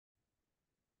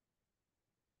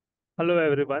Hello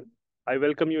everyone, I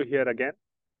welcome you here again.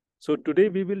 So today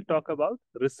we will talk about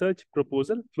research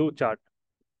proposal flowchart.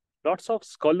 Lots of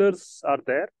scholars are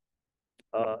there,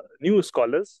 new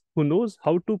scholars who knows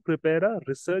how to prepare a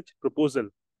research proposal.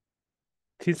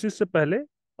 Thesis से पहले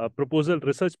proposal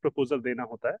research proposal देना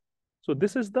होता है. So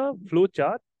this is the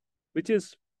flowchart which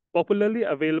is popularly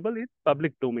available in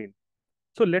public domain.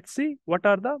 So let's see what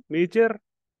are the major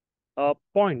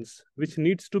points which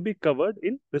needs to be covered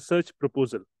in research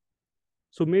proposal.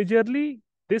 So majorly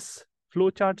this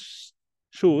flowchart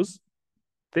shows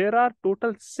there are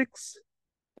total 6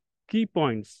 key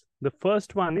points. The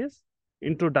first one is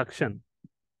introduction.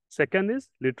 Second is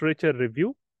literature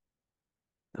review.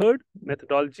 Third,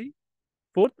 methodology.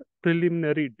 Fourth,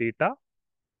 preliminary data.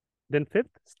 Then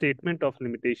fifth, statement of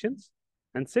limitations.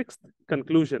 And sixth,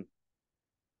 conclusion.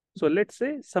 So let's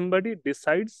say somebody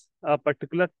decides a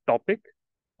particular topic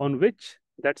on which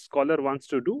that scholar wants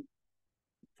to do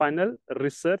final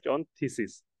research on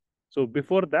thesis. So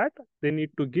before that, they need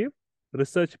to give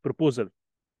research proposal.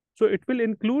 So it will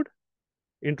include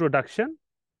introduction,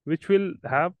 which will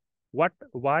have what,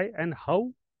 why, and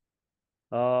how,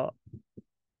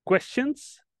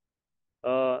 questions,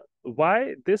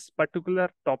 why this particular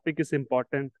topic is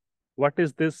important, what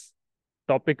is this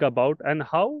topic about, and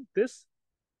how this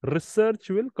research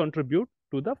will contribute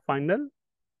to the final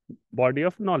body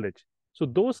of knowledge. So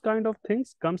those kind of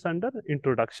things comes under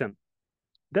introduction.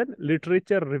 Then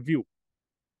literature review.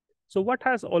 So what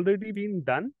has already been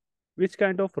done, which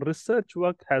kind of research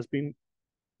work has been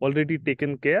already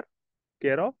taken care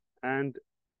of, and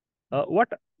what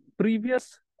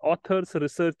previous authors,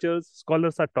 researchers,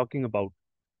 scholars are talking about.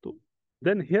 So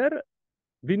then here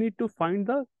we need to find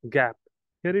the gap.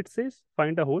 Here it says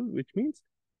find a hole, which means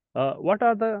what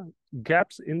are the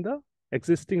gaps in the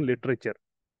existing literature.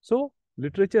 So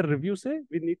literature review say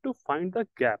we need to find the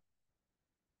gap.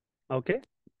 Okay.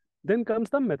 Then comes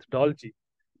the methodology.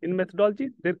 In methodology,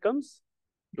 there comes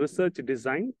research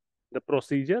design, the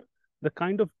procedure, the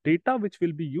kind of data which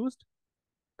will be used,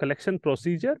 collection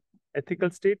procedure,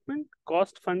 ethical statement,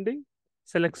 cost funding,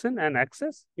 selection and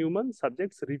access, human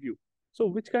subjects review. So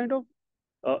which kind of,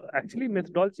 actually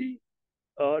methodology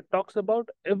talks about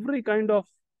every kind of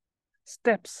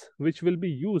steps which will be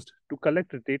used to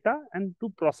collect data and to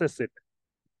process it.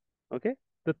 Okay.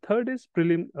 The third is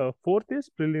fourth is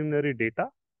preliminary data.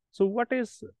 So what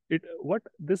is it? What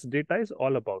this data is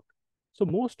all about? So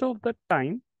most of the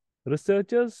time,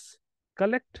 researchers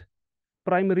collect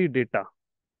primary data.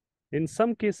 In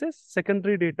some cases,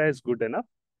 secondary data is good enough,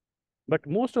 but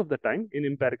most of the time in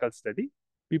empirical study,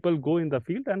 people go in the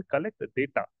field and collect the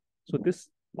data. So this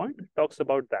point talks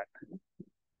about that.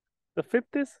 The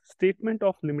fifth is statement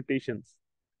of limitations.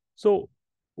 So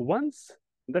once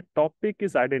the topic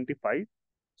is identified,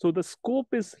 so the scope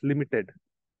is limited.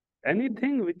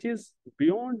 Anything which is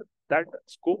beyond that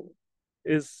scope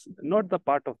is not the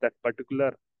part of that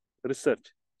particular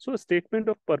research. So statement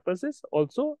of purpose is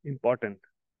also important.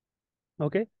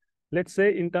 Okay, let's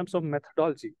say in terms of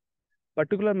methodology,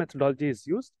 particular methodology is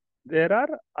used. There are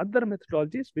other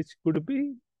methodologies which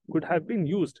could have been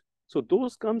used. So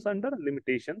those comes under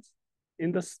limitations.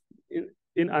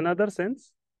 In another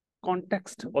sense,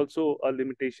 context also a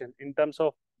limitation in terms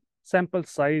of sample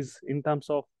size, in terms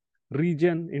of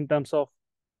region, in terms of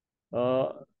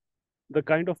the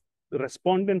kind of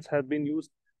respondents have been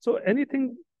used. So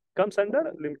anything comes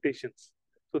under limitations.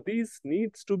 So these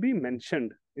needs to be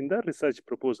mentioned in the research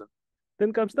proposal.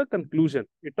 Then comes the conclusion.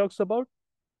 It talks about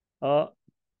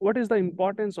what is the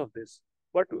importance of this,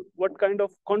 what kind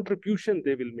of contribution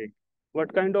they will make,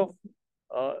 what kind of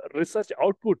research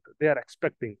output they are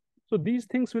expecting. So these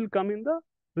things will come in the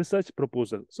research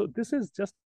proposal. So this is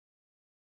just